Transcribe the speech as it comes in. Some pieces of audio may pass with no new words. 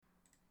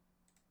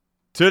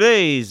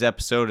Today's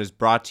episode is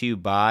brought to you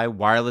by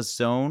Wireless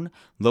Zone,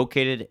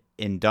 located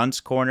in Dunn's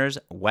Corners,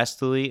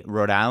 Westerly,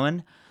 Rhode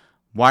Island.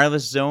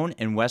 Wireless Zone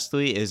in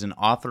Westerly is an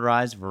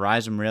authorized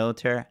Verizon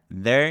realtor.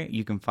 There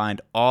you can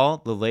find all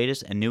the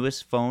latest and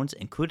newest phones,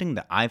 including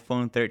the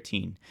iPhone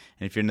 13.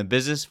 And if you're in the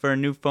business for a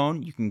new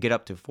phone, you can get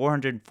up to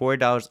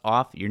 $440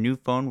 off your new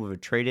phone with a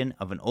trade-in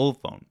of an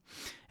old phone.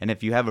 And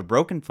if you have a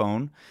broken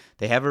phone,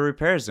 they have a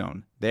repair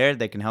zone. There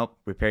they can help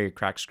repair your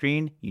cracked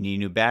screen. You need a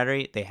new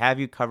battery. They have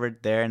you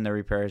covered there in the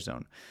repair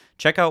zone.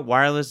 Check out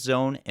Wireless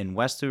Zone in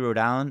Westerly, Rhode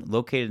Island,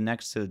 located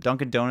next to the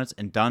Dunkin' Donuts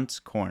in Dunn's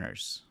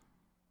Corners.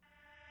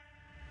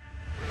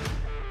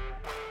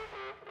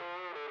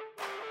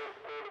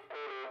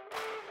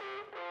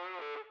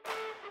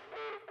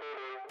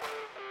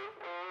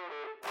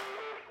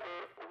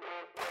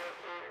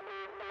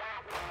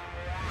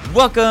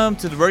 Welcome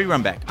to the Rody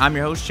Runback. I'm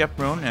your host, Jeff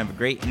Marone, and I have a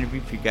great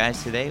interview for you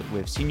guys today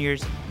with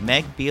seniors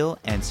Meg Beal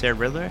and Sara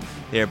Ridler.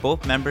 They are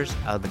both members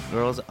of the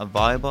girls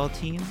volleyball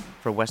team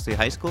for Westerly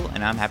High School,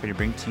 and I'm happy to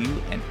bring to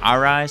you an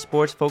RI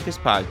Sports Focus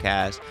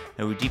podcast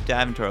that we deep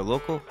dive into our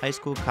local high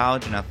school,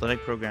 college, and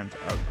athletic programs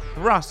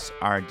across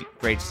our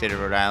great state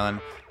of Rhode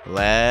Island.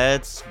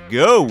 Let's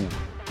go!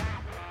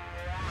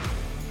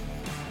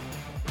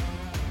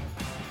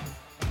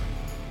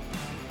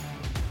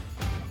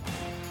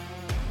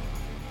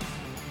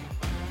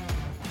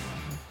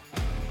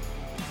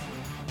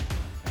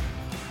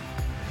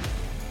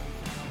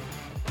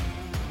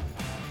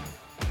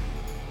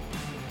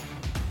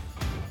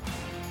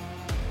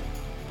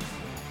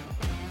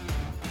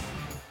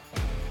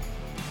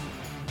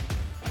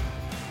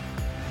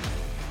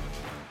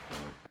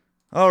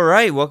 All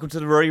right, welcome to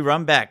the Rody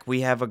Runback.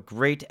 We have a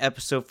great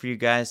episode for you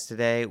guys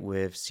today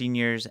with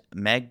seniors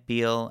Meg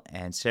Beal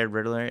and Sara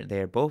Ridler. They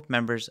are both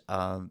members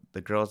of the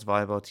girls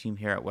volleyball team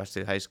here at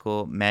Westerly High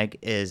School. Meg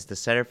is the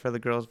setter for the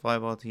girls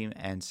volleyball team,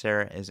 and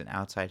Sara is an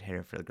outside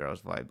hitter for the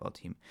girls volleyball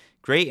team.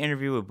 Great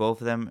interview with both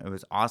of them. It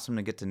was awesome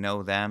to get to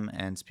know them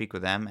and speak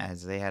with them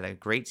as they had a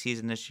great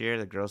season this year.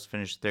 The girls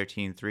finished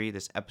 13-3.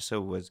 This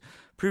episode was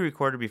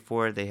pre-recorded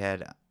before they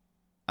had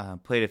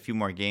played a few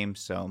more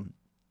games, so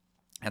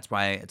that's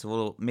why it's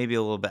maybe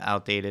a little bit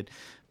outdated,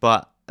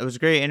 but it was a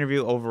great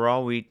interview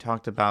overall. We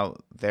talked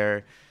about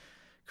their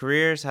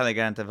careers, how they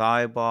got into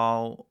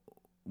volleyball,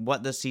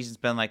 what this season's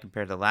been like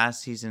compared to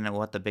last season, and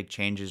what the big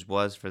changes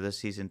was for this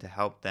season to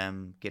help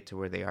them get to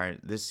where they are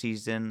this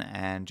season,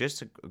 and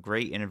just a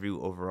great interview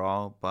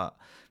overall. But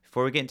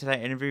before we get into that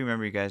interview,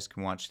 remember you guys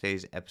can watch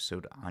today's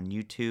episode on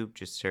YouTube.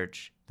 Just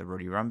search the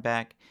Rody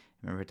Runback.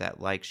 Remember that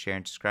like, share,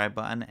 and subscribe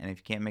button. And if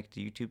you can't make it to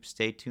YouTube,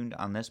 stay tuned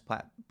on this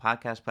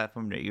podcast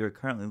platform that you are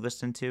currently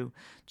listening to.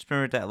 Just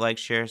remember that like,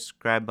 share,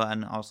 subscribe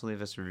button. Also,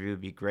 leave us a review. It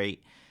would be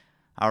great.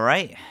 All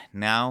right.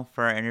 Now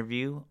for our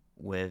interview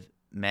with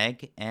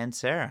Meg and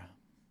Sara.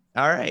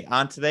 All right.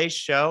 On today's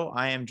show,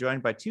 I am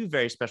joined by two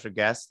very special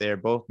guests. They are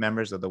both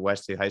members of the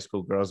Westerly High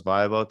School girls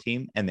volleyball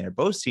team, and they're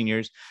both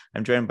seniors.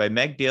 I'm joined by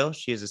Meg Beal.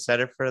 She is a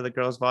setter for the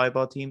girls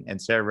volleyball team, and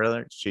Sara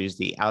Ridler. She's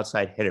the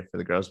outside hitter for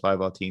the girls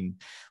volleyball team.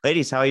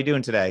 Ladies, how are you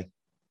doing today?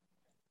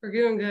 We're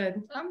doing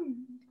good.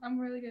 I'm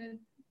really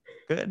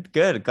good.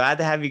 Good. Glad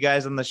to have you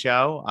guys on the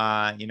show.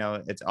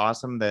 It's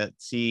awesome to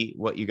see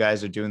what you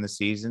guys are doing this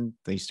season.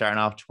 You're starting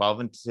off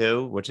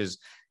 12-2, which is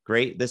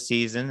great this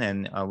season,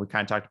 and we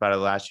kind of talked about it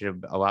last year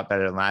a lot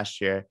better than last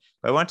year.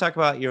 But I want to talk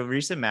about your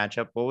recent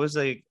matchup. What was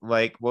like?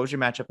 What was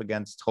your matchup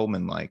against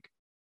Tolman like?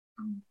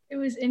 It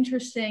was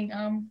interesting.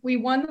 We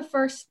won the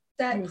first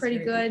set pretty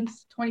good,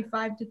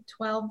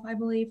 25-12, I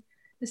believe.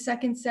 The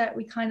second set,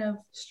 we kind of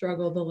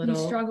struggled a little.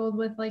 We struggled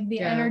with like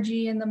the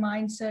energy and the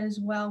mindset as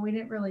well.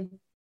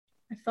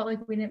 I felt like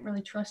we didn't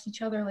really trust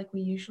each other like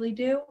we usually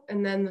do.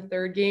 And then the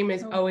third game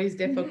is always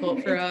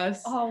difficult for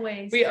us.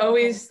 Always. We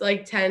always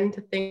tend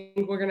to think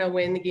we're going to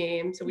win the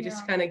game. So we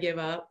just kind of give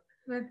up.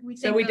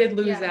 So we did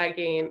lose that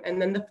game.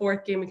 And then the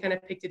fourth game, we kind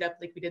of picked it up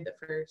like we did the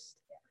first.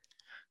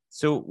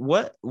 So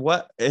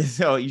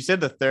so you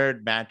said the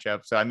third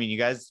matchup. So, I mean, you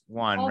guys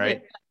won,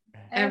 right?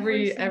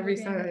 Every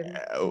time.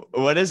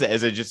 What is it?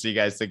 Is it just you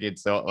guys think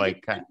it's so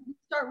like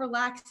start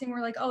relaxing?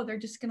 We're like, oh, they're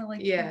just gonna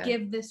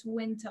give this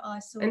win to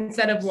us. So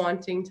instead of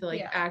wanting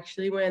to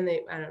actually win,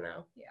 I don't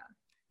know. Yeah.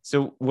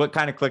 So what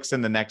kind of clicks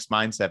in the next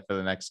mindset for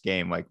the next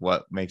game? Like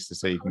what makes it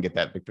so you can get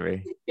that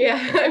victory? Yeah,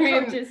 I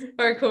mean,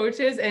 our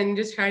coaches and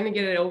just trying to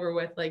get it over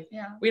with.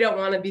 We don't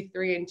want to be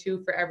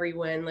 3-2 for every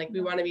win. We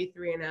want to be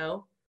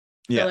 3-0.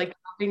 Yeah. So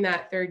having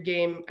that third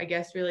game, I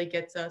guess, really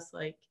gets us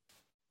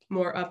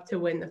more up to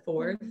win the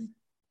fourth. Mm-hmm.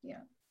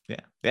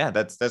 Yeah,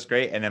 that's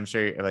great. And I'm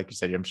sure, like you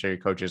said, I'm sure your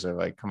coaches are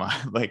like, come on,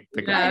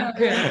 pick up.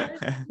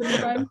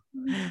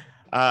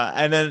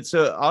 And then,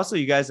 so also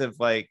you guys have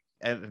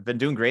been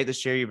doing great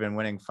this year. You've been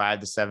winning 5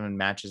 to 7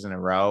 matches in a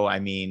row. I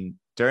mean,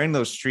 during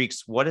those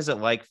streaks, what is it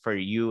like for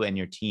you and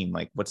your team?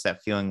 What's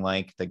that feeling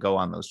like to go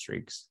on those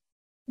streaks?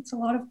 It's a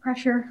lot of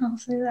pressure. I'll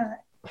say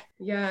that.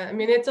 Yeah. I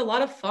mean, it's a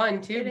lot of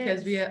fun too,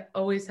 because we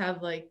always have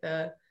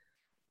the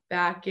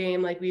back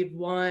game, we've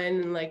won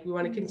and we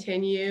want to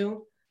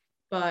continue.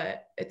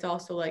 but it's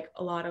also like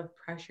a lot of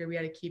pressure. We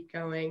got to keep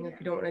going. Like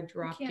we don't want to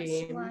drop we can't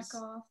games.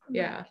 Slack off.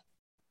 Yeah.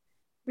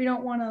 We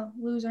don't want to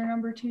lose our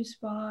number 2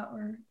 spot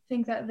or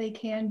think that they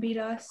can beat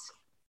us.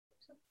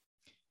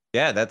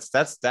 Yeah, that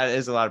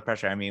is a lot of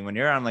pressure. I mean, when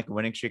you're on like a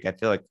winning streak, I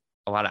feel like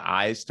a lot of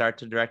eyes start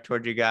to direct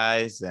toward you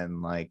guys,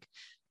 and like,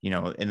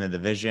 in the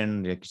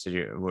division, like you said,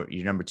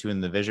 you're number 2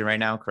 in the division right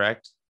now,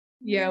 correct?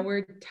 Yeah,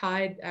 we're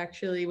tied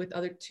actually with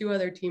 2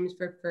 other teams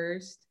for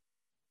first.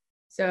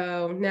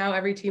 So now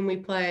every team we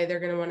play, they're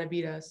gonna want to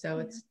beat us. So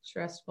it's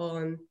stressful,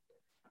 and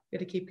we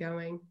got to keep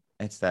going.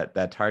 It's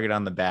that target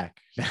on the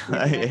back.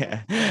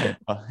 Yeah.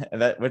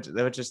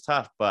 Which is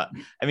tough. But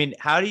I mean,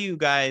 how do you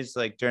guys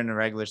like during the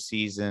regular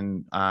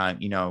season,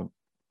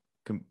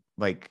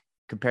 like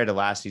compared to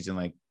last season,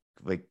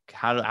 like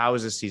how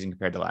is this season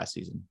compared to last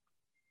season?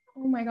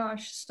 Oh my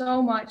gosh,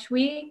 so much.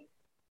 We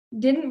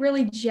didn't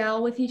really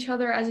gel with each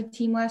other as a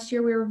team last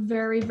year. We were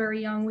very, very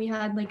young. We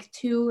had like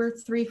 2 or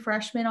 3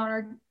 freshmen on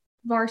our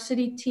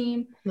varsity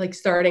team. Like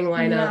starting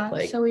lineup.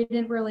 Yeah, so we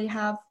didn't really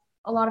have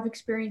a lot of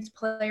experienced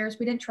players.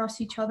 We didn't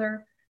trust each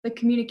other. The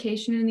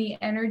communication and the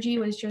energy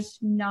was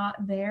just not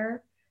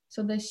there.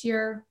 So this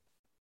year,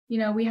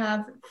 we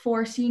have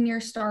 4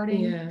 seniors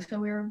starting. Yeah. So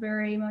we were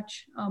very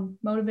much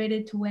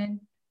motivated to win.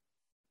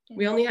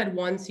 We only had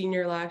 1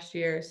 senior last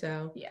year.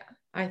 So yeah,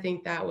 I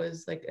think that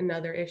was like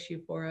another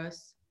issue for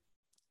us.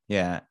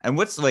 Yeah. And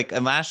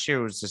and last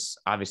year was just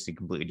obviously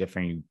completely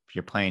different.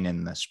 You're playing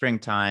in the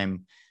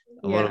springtime,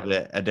 a little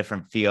bit a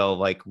different feel.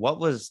 Like, what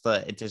was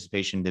the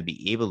anticipation to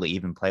be able to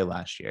even play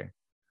last year?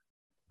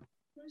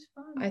 It was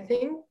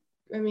fun.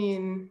 I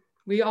mean,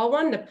 we all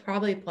wanted to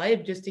probably play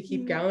just to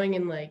keep going,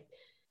 and like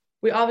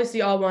we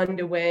obviously all wanted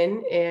to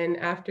win. And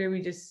after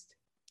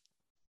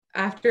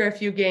a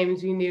few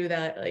games, we knew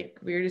that like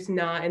we were just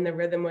not in the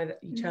rhythm with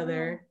each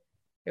other.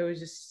 It was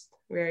just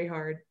very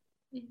hard.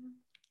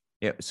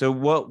 Yeah. So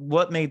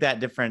what made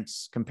that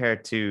difference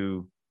compared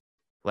to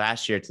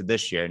last year to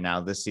this year? Now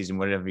this season,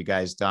 what have you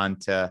guys done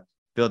to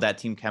build that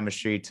team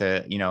chemistry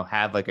to,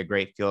 have like a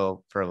great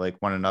feel for like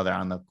one another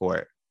on the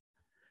court?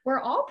 We're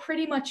all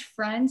pretty much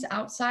friends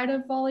outside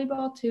of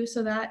volleyball too.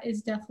 So that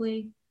is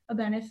definitely a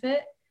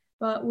benefit,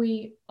 but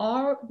we're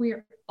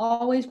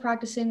always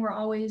practicing. We're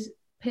always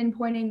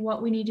pinpointing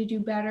what we need to do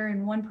better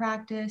in one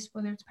practice,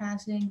 whether it's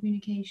passing,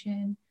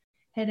 communication,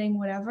 hitting,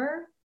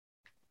 whatever.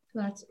 So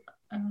that's,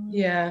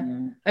 yeah.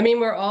 I mean,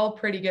 we're all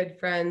pretty good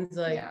friends.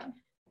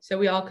 So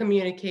we all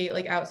communicate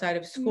like outside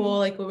of school,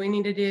 like what we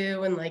need to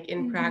do, and like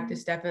in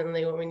practice,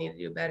 definitely what we need to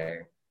do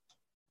better.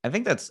 I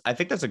think that's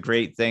a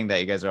great thing that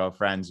you guys are all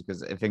friends,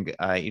 because I think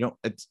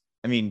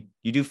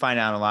you do find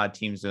out a lot of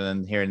teams,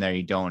 and here and there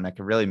you don't. And that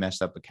can really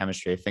mess up the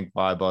chemistry. I think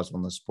volleyball is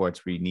one of the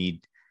sports where you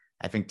need,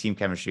 I think, team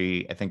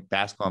chemistry. I think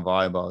basketball and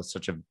volleyball is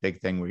such a big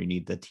thing where you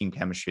need the team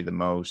chemistry the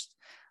most,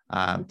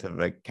 to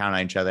like count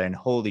on each other and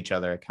hold each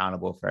other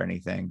accountable for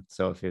anything.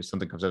 So if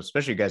something comes up,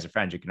 especially you guys are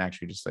friends, you can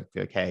actually just like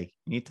be like, hey,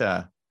 you need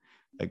to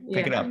like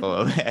pick it up a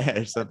little bit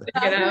or something.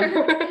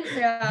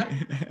 Yeah.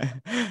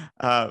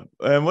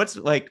 And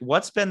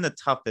what's been the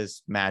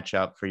toughest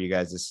matchup for you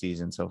guys this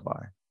season so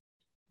far?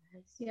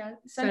 Yeah,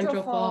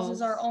 Central Falls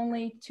is our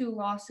only 2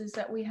 losses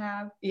that we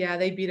have. Yeah,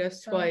 they beat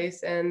us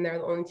twice, and they're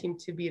the only team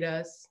to beat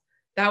us.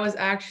 That was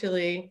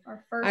actually,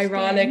 our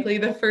ironically,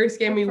 the first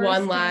game we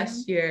won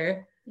last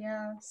year.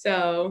 Yeah.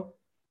 So.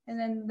 And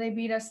then they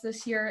beat us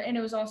this year, and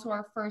it was also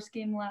our first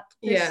game left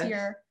this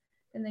year,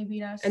 and they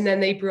beat us. And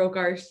then they broke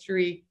our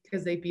streak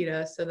because they beat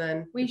us. So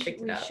then we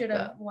should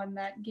have won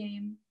that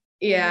game.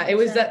 Yeah, it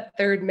was that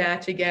 3rd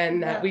match again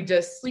that we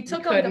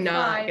could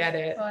not get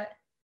it. But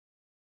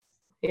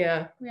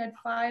yeah, we had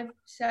 5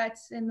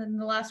 sets, and then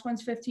the last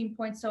one's 15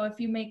 points. So if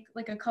you make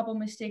like a couple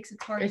mistakes,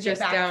 it's hard to get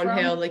back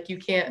downhill. From. Like you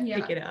can't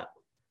pick it up.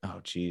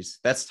 Oh, geez,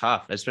 that's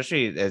tough.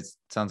 Especially it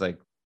sounds like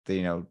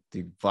you've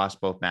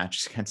lost both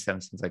matches against them.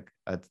 Since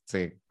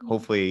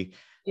hopefully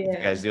if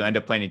you guys do end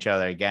up playing each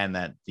other again,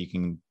 that you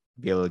can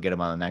be able to get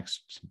them on the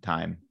next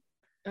time.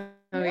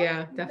 Oh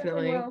yeah,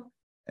 definitely.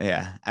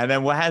 Yeah. And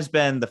then what has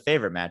been the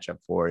favorite matchup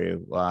for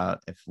you?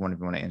 If one of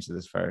you want to answer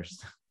this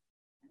first.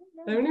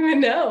 I don't even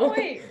know.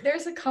 Wait,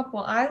 there's a couple.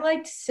 I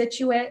liked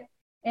Situate,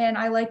 and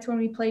I liked when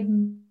we played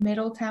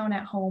Middletown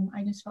at home.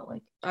 I just felt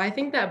like. I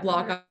think that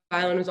Block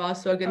Island was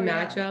also a good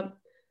matchup.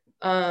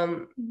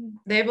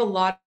 They have a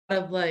lot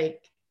of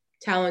like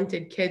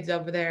talented kids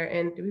over there.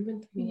 And did we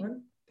win 3-1?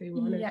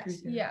 3-1 or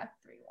 3-0? Yeah,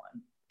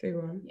 3-1.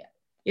 3-1. Yeah.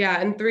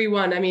 Yeah, and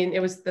 3-1. I mean,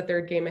 it was the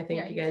 3rd game, I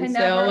think, again.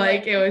 So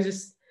like it was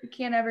just. You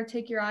can't ever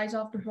take your eyes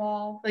off the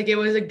ball. Like it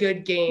was a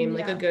good game,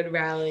 like a good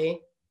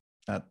rally.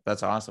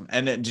 That's awesome.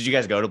 And did you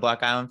guys go to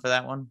Block Island for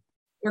that one?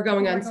 We're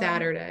going on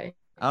Saturday.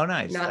 Oh,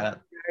 nice.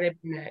 Not Saturday,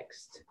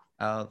 next.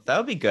 Oh, that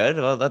would be good.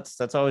 Well,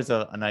 that's always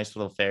a nice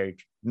little ferry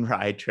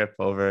ride trip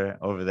over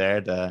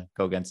there to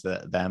go against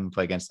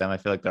play against them. I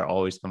feel like they're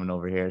always coming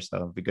over here, so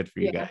it'd be good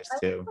for you guys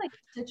too. I like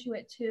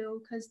Situate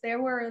too, because they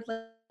were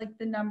like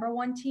the number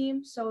 1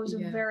 team, so it was a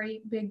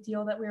very big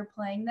deal that we were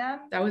playing them.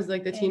 That was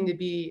like the team to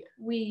beat.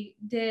 We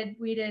did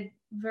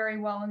very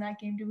well in that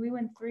game. Did we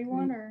win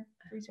 3-1 or?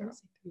 3-0.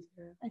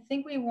 I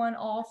think we won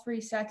all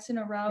 3 sets in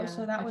a row,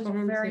 so that was a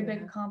very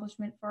big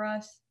accomplishment for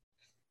us.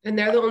 And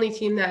they're the only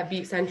team that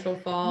beat Central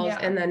Falls,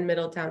 and then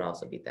Middletown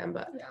also beat them.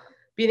 But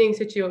beating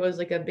Scituate was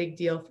like a big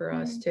deal for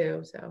us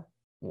too. So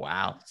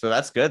wow, so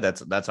that's good.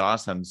 That's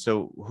awesome.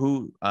 So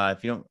who,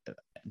 if you don't,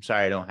 I'm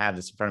sorry, I don't have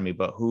this in front of me,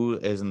 but who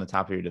is in the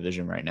top of your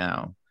division right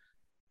now?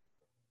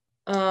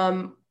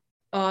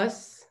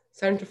 Us,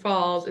 Central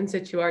Falls, and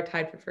Scituate are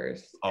tied for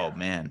first. Oh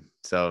man,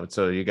 so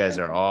you guys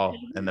are all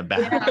in the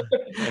back.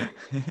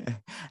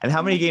 And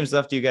how many games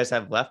left do you guys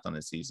have left on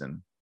the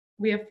season?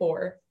 We have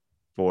 4.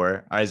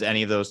 4. Is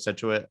any of those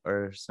Scituate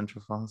or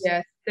Central Falls?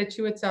 Yeah,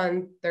 Scituate's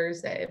on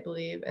Thursday, I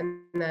believe, and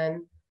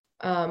then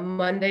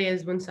Monday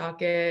is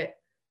Woonsocket,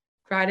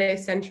 Friday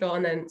Central,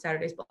 and then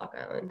Saturday's Block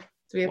Island.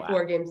 So we have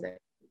 4 games there.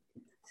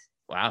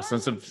 Wow, so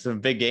some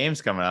big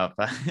games coming up.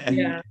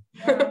 Yeah.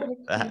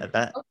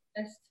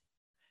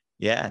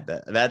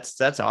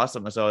 That's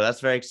awesome. So that's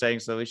very exciting.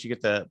 So at least you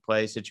get to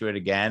play Scituate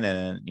again,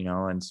 and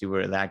and see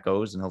where that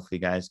goes, and hopefully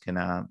you guys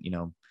can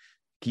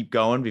keep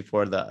going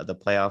before the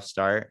playoffs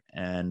start,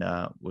 and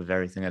with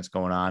everything that's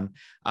going on.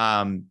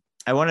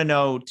 I want to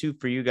know too,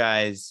 for you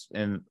guys,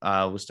 and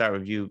we'll start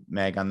with you,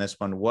 Meg, on this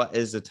one. What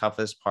is the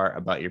toughest part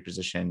about your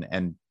position?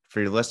 And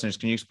for your listeners,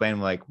 can you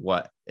explain like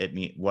what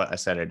a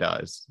setter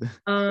does?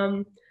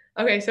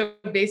 Okay, so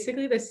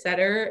basically the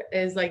setter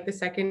is like the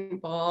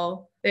second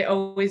ball. They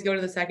always go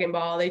to the second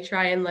ball. They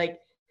try and like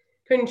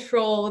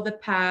control the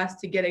pass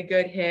to get a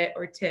good hit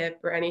or tip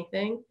or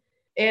anything.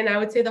 And I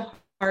would say the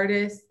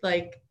hardest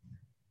like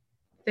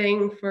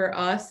thing for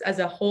us as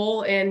a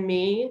whole and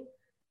me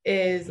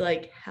is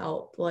like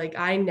help. Like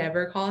I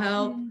never call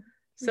help.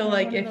 So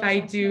like if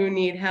I do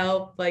need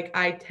help, like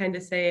I tend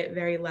to say it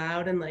very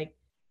loud, and like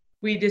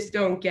we just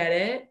don't get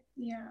it.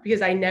 Yeah.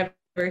 Because I never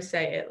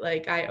say it.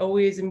 Like I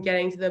always am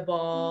getting to the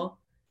ball.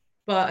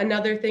 But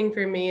another thing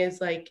for me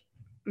is like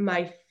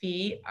my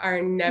feet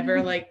are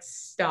never like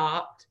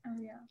stopped. Oh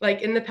yeah.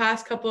 Like in the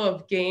past couple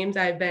of games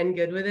I've been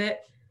good with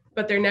it,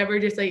 but they're never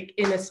just like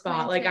in a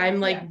spot. Like I'm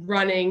like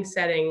running,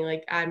 setting,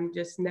 like I'm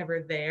just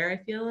never there, I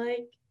feel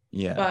like.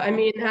 Yeah. But I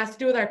mean, it has to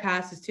do with our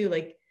passes too.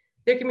 Like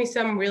there can be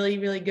some really,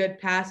 really good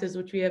passes,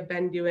 which we have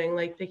been doing,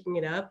 like picking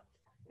it up.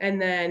 And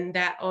then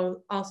that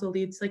also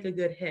leads to like a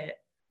good hit.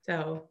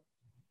 So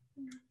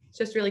it's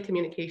just really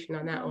communication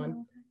on that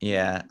one.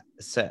 Yeah.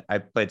 So I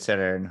played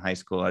setter in high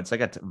school. It's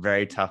like a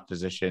very tough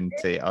position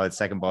to,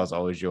 second ball is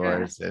always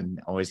yours, and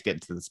always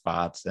getting to the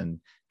spots and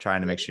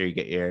trying to make sure you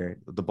get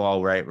the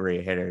ball right where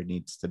your hitter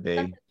needs to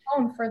be.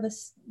 For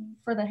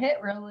the hit,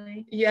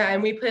 really. Yeah,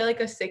 and we play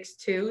like a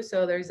 6-2.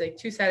 So there's like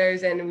 2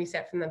 setters and we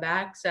set from the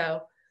back.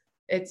 So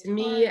it's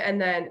me and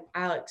then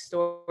Alex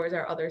Storrs,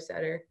 our other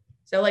setter.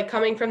 So like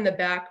coming from the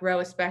back row,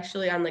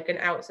 especially on like an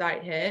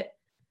outside hit,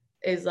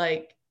 is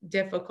like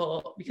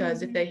difficult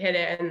because if they hit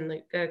it and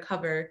like get a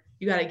cover,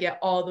 you got to get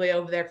all the way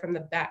over there from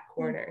the back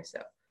corner.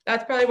 So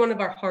that's probably one of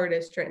our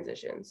hardest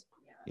transitions.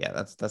 Yeah,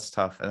 that's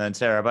tough. And then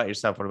Sara, about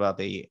yourself, what about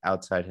the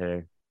outside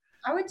hitter?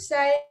 I would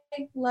say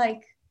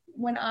like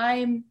when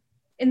I'm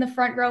in the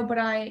front row, but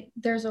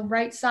there's a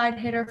right side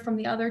hitter from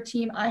the other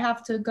team, I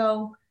have to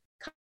go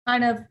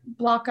kind of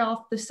block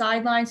off the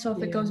sideline. So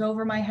if it goes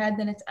over my head,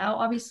 then it's out,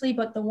 obviously.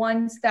 But the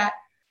ones that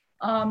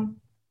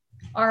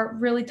are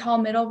really tall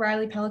middle,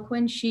 Riley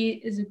Peliquin, she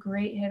is a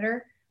great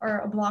hitter or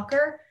a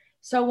blocker.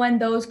 So when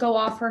those go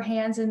off her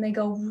hands and they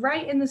go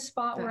right in the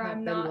spot where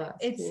I'm not,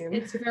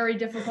 it's very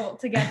difficult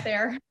to get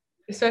there.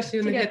 Especially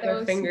when they hit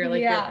their finger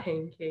like a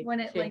pancake. When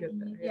it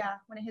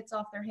when it hits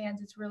off their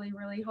hands, it's really,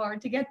 really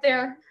hard to get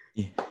there.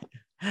 Yeah.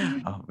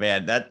 Oh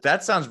man,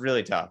 that sounds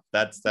really tough.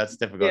 That's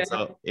difficult. Yeah.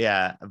 So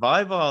yeah,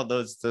 volleyball,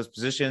 those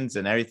positions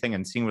and everything,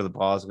 and seeing where the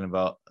ball is going to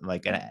go,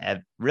 like, and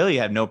I really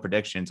have no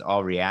predictions,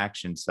 all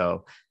reactions.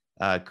 So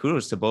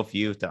kudos to both of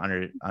you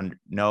to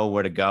know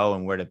where to go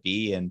and where to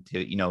be, and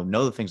to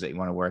know the things that you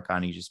want to work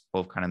on. You just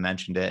both kind of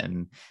mentioned it,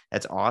 and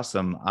that's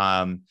awesome.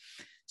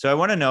 So I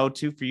want to know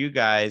too, for you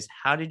guys,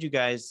 how did you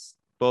guys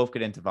both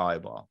get into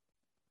volleyball?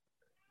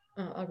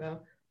 I'll go.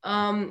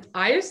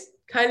 I just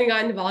kind of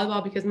got into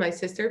volleyball because my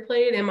sister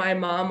played and my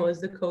mom was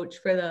the coach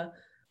for the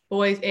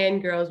boys and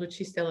girls, which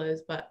she still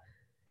is. But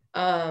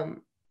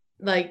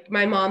like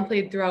my mom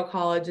played throughout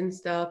college and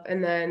stuff,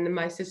 and then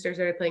my sister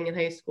started playing in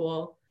high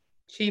school.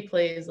 She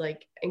plays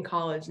like in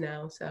college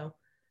now. So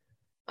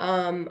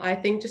I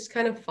think just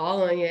kind of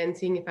following it and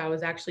seeing if I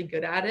was actually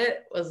good at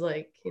it was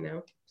like,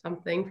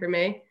 something for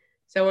me.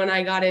 So when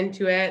I got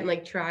into it and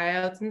like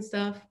tryouts and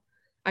stuff,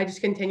 I just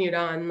continued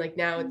on. Like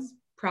now it's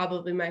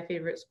probably my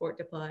favorite sport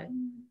to play.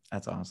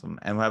 That's awesome.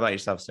 And what about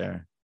yourself,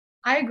 Sara?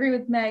 I agree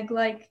with Meg.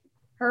 Like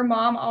her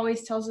mom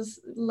always tells us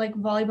like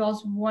volleyball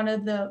is one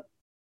of the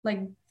like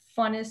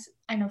funnest,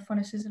 I know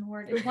funnest isn't a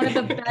word, it's one of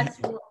the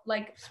best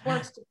like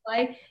sports to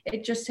play.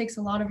 It just takes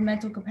a lot of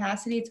mental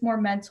capacity. It's more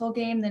mental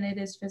game than it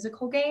is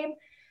physical game.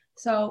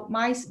 So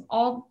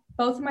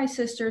both of my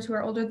sisters who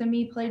are older than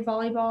me played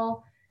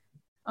volleyball.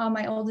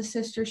 My oldest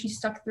sister, she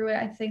stuck through it,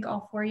 I think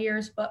all 4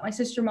 years, but my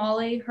sister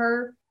Molly,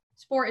 her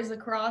sport is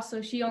lacrosse,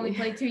 so she only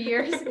played 2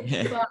 years.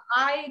 But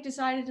I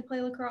decided to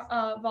play lacrosse,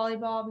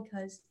 volleyball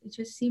because it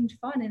just seemed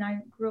fun, and I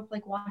grew up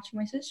like watching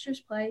my sisters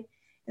play,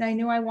 and I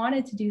knew I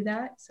wanted to do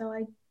that, so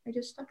I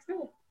just stuck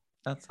through it.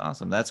 That's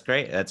awesome. That's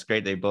great. That's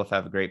great. They both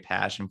have a great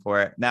passion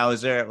for it. Now,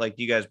 is there like,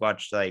 you guys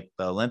watch like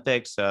the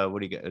Olympics?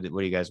 What do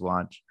you guys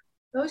watch?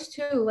 Those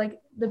two, like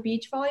the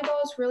beach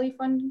volleyball is really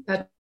fun.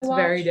 That's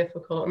very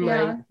difficult. And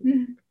yeah.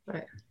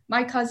 Like,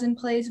 my cousin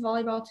plays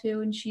volleyball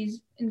too, and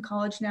she's in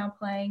college now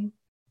playing.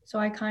 So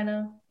I kind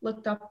of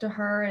looked up to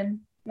her and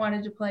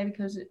wanted to play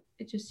because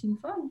it just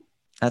seemed fun.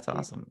 That's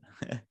awesome.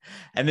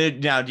 And then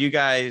now, have you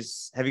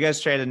guys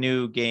tried a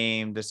new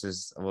game? This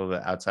is a little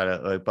bit outside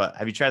of but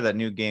have you tried that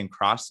new game,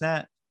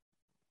 CrossNet?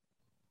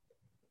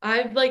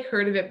 I've like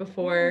heard of it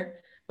before,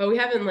 but we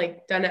haven't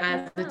like done it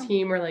as a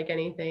team or like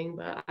anything,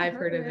 but I've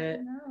heard of it.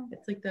 No.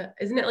 It's like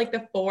isn't it like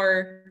the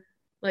 4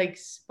 like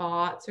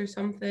spots or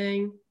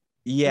something?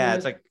 Yeah,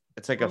 it's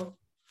like a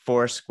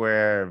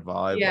 4-square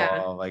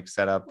volleyball like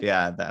setup.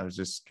 Yeah, I was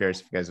just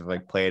curious if you guys have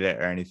like played it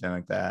or anything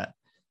like that.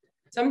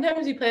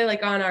 Sometimes we play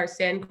like on our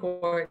sand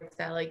courts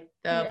at like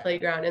the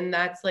playground, and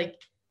that's like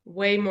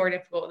way more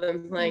difficult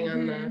than playing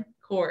on the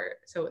court.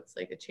 So it's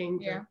like a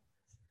change of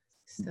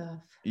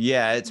stuff.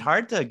 Yeah, it's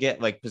hard to get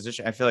like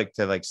position. I feel like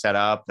to like set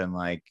up and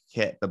like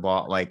hit the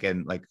ball, like,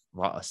 and like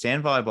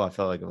sand volleyball, I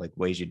feel like it like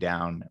weighs you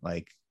down.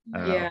 Like, I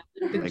don't know.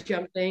 The like,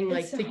 jumping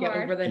like to get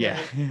over the net.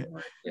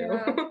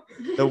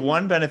 The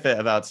one benefit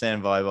about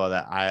sand volleyball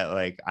that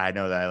I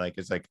know that I like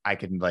is like I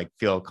can like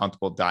feel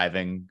comfortable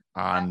diving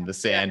on the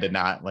sand and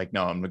not like,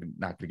 no, I'm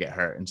not gonna get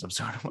hurt in some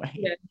sort of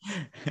way.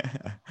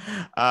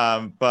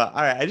 But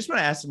all right, I just want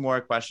to ask some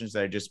more questions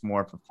that are just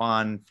more for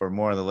fun, for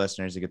more of the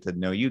listeners to get to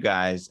know you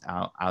guys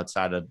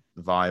outside of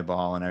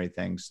volleyball and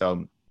everything.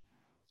 So,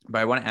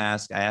 but I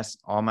ask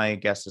all my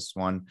guests this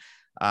one,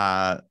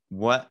 and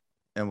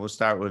we'll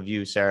start with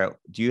you, Sara.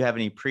 Do you have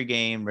any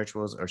pregame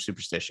rituals or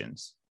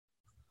superstitions?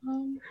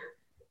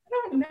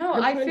 I don't know.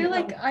 I feel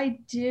like I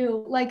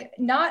do. Like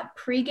not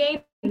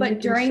pregame,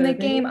 but during the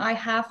game, I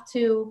have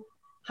to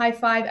high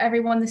five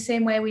everyone the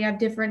same way. We have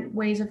different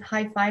ways of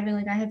high fiving.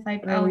 Like I high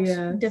five Alex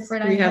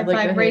different. I high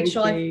five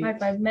Rachel. I high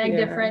five Meg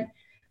different.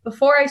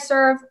 Before I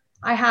serve,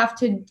 I have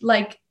to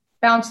like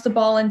bounce the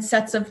ball in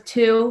sets of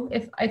 2.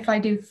 If I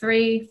do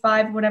 3,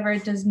 5, whatever,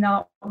 it does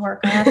not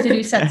work. I have to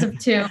do sets of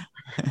 2.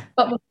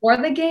 But before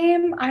the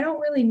game, I don't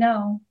really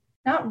know.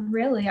 Not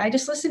really. I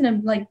just listen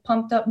to like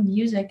pumped up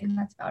music, and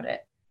that's about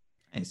it.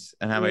 Nice.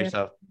 And how about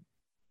yourself?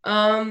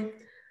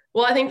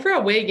 Well, I think for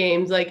away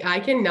games, like I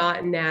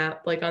cannot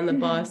nap like on the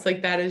bus.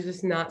 Like that is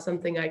just not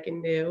something I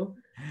can do.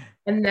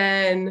 And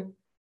then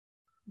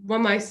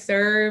when I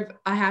serve,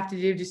 I have to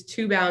do just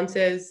 2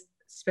 bounces,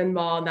 spin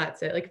ball, and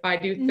that's it. Like if I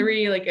do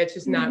 3, like it's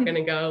just not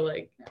gonna go.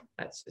 Like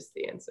that's just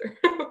the answer.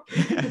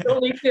 It's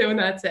only 2 and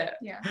that's it.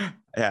 Yeah.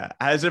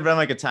 Has there been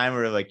like a time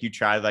where like you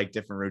tried like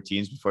different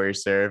routines before you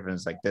serve and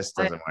it's like this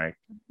doesn't work?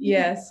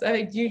 Yes,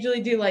 I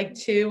usually do like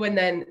 2, and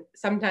then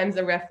sometimes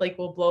the ref like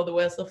will blow the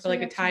whistle for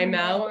like a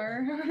timeout,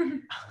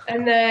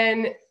 and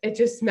then it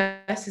just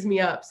messes me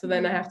up. So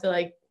then I have to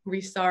like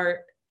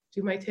restart,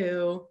 do my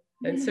 2,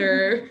 and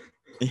serve.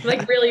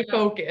 Like really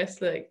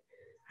focus. Like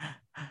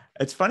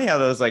it's funny how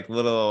those like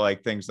little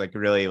like things like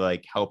really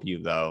like help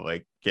you though,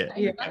 like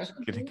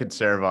could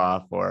serve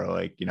off or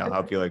like, you know,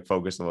 help you like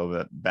focus a little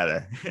bit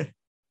better.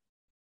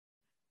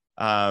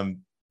 How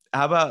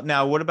about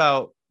now, what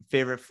about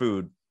favorite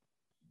food?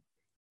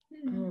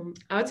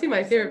 I would say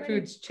my favorite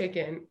food's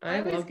chicken.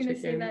 I was love gonna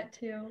chicken. say that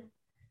too.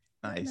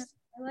 Nice.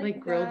 I like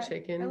grilled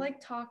chicken. I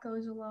like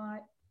tacos a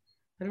lot.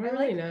 I don't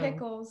really like know.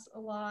 Pickles a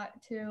lot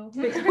too. I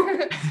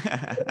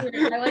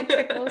like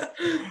pickles.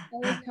 I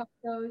like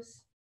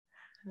tacos.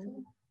 So,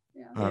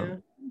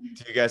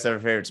 do you guys have a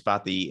favorite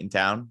spot to eat in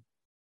town?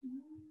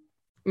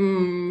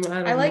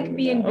 I like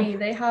B&B.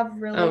 They have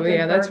really good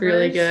burgers. That's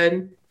really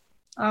good.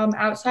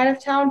 Outside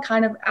of town,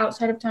 kind of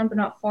outside of town, but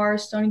not far,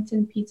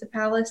 Stonington Pizza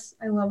Palace.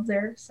 I love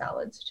their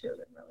salads too.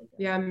 They're really good.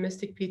 Yeah,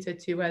 Mystic Pizza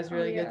too has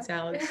really good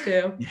salads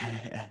too.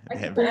 I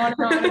could go on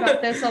and on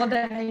about this all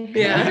day.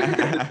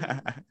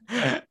 Yeah.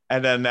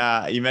 And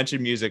then you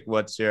mentioned music.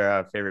 What's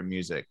your favorite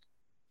music?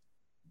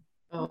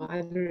 Oh,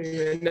 I don't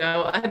even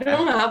know. I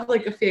don't have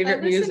like a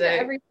favorite music. To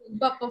everything,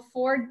 but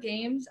before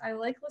games, I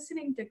like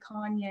listening to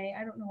Kanye.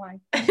 I don't know why.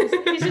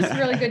 He's just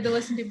really good to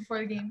listen to before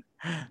the game.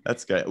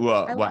 That's good.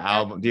 Well, what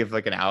album? Do you have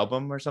like an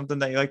album or something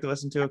that you like to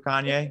listen to of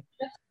Kanye?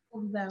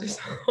 All of them. Just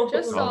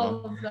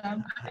all of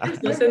them.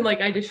 Just listen,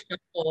 like I just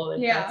shuffle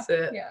and that's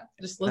it. Yeah.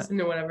 Just listen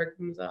to whatever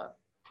comes up.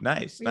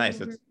 Nice.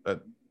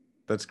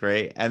 That's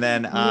great. And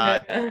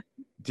then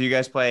do you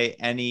guys play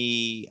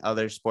any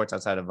other sports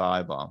outside of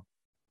volleyball?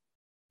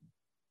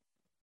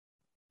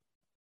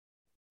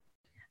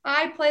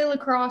 I play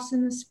lacrosse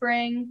in the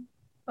spring,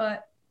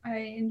 but I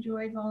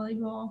enjoy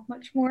volleyball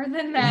much more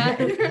than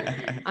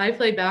that. I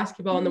play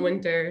basketball in the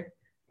winter,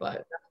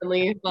 but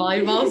definitely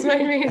volleyball is my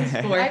main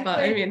sport. I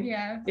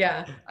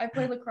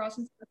play lacrosse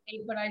in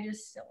state, but I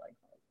just still like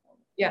volleyball.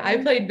 Yeah, I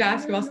played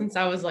basketball since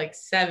I was like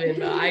 7,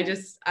 but I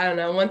don't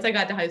know. Once I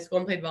got to high school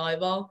and played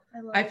volleyball,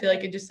 I feel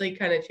like it just like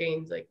kind of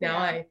changed. Like now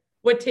I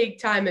would take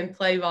time and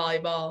play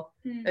volleyball.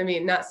 I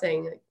mean, not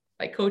saying like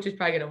my coach is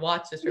probably gonna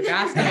watch this for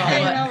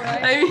basketball,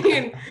 but I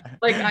mean,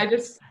 like I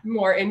just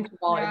more into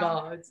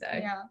volleyball, I would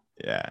say.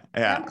 Yeah.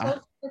 I'm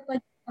closer with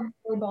like a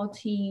volleyball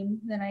team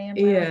than I am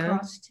my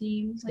lacrosse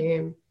team.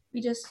 Like, we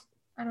just,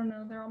 I don't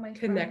know, they're all my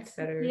connect friends.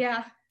 better.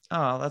 Yeah.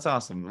 Oh, that's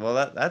awesome. Well,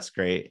 that's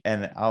great,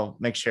 and I'll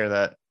make sure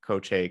that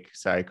Coach Hake,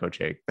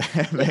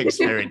 Meg's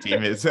favorite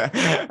team is it's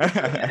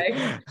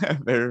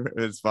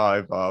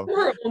volleyball.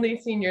 We're only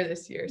senior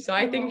this year, so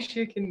I think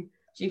she can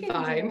be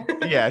fine.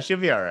 Yeah, she'll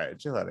be all right.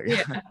 She'll let it go.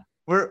 Yeah.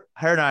 Her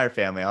and I are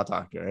family. I'll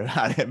talk to her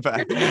about it.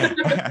 But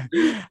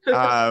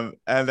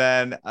and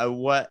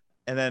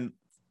then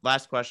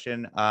last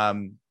question.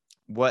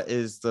 What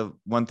is the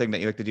one thing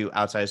that you like to do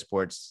outside of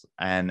sports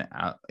and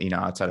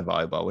outside of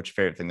volleyball? What's your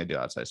favorite thing to do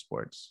outside of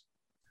sports?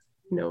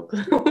 No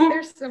clue.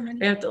 There's so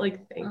many. I have to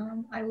like think.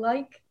 I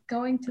like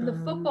going to the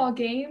football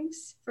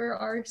games for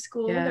our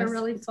school. Yes, they're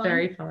really fun.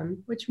 Very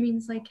fun. Which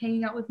means like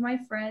hanging out with my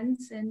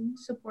friends and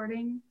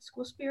supporting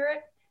school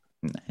spirit.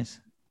 Nice.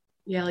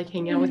 Yeah, like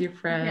hanging out with your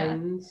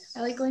friends.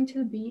 Yeah. I like going to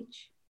the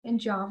beach in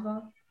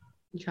Java.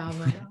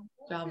 Java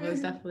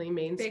is definitely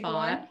main Big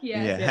spot.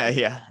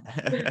 Yeah.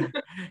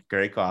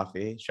 Great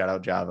coffee. Shout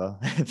out Java.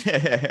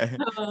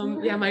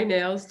 Yeah, my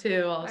nails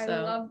too. Also, I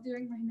love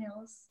doing my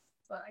nails,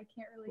 but I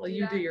can't really. Well, do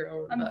you that. do your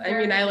own. But, I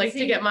mean, I like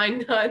to get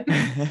mine done.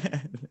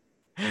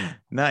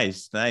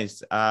 Nice.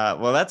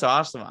 Well, that's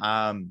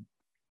awesome.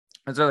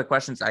 Those are the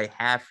questions I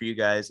have for you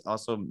guys.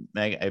 Also,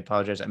 Meg, I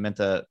apologize. I meant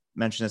to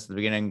mention this at the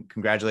beginning.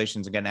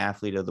 Congratulations again,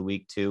 Athlete of the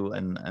Week too,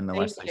 and the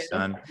Westerly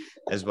Sun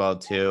as well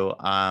too.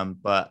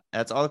 But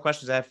that's all the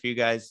questions I have for you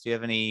guys. Do you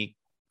have any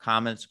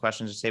comments,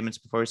 questions, or statements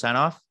before we sign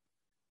off?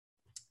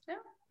 Yeah,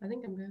 I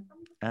think I'm good.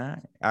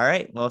 All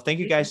right. Well, thank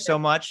you guys so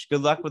much.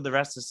 Good luck with the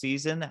rest of the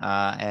season,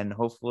 and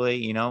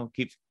hopefully,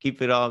 keep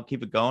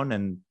it going,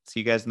 and see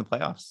you guys in the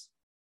playoffs.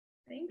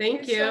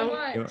 Thank you so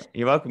much.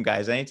 You're welcome,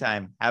 guys.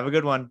 Anytime. Have a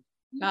good one.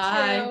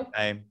 Bye.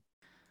 Bye.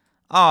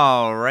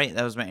 All right.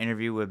 That was my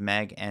interview with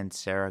Meg and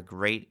Sara.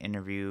 Great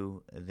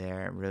interview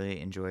there. Really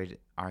enjoyed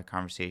our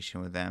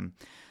conversation with them.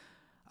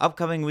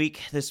 Upcoming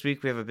week, this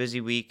week we have a busy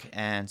week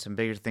and some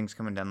bigger things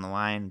coming down the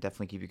line.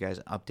 Definitely keep you guys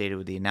updated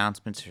with the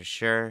announcements for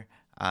sure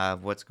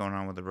of what's going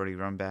on with the Rotary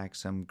Run Back.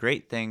 Some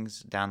great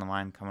things down the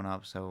line coming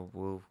up. So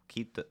we'll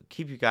keep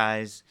you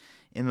guys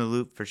in the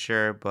loop for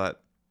sure.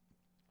 But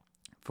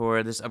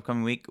for this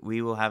upcoming week,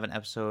 we will have an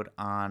episode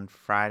on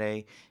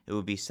Friday. It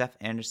will be Seth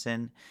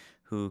Anderson,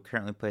 who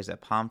currently plays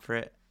at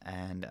Pomfret,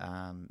 and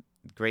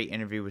great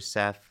interview with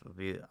Seth.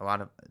 It's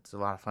a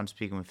lot of fun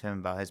speaking with him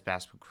about his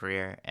basketball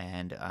career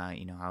and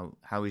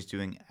how he's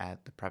doing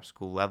at the prep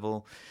school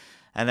level.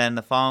 And then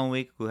the following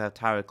week, we'll have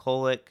Tyler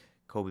Kolick,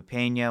 Kobe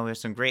Pena. We have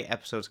some great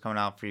episodes coming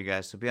out for you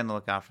guys, so be on the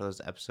lookout for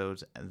those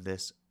episodes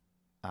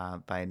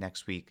by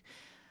next week.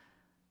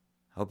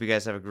 Hope you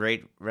guys have a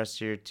great rest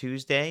of your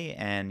Tuesday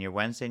and your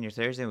Wednesday and your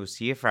Thursday. We'll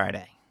see you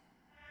Friday.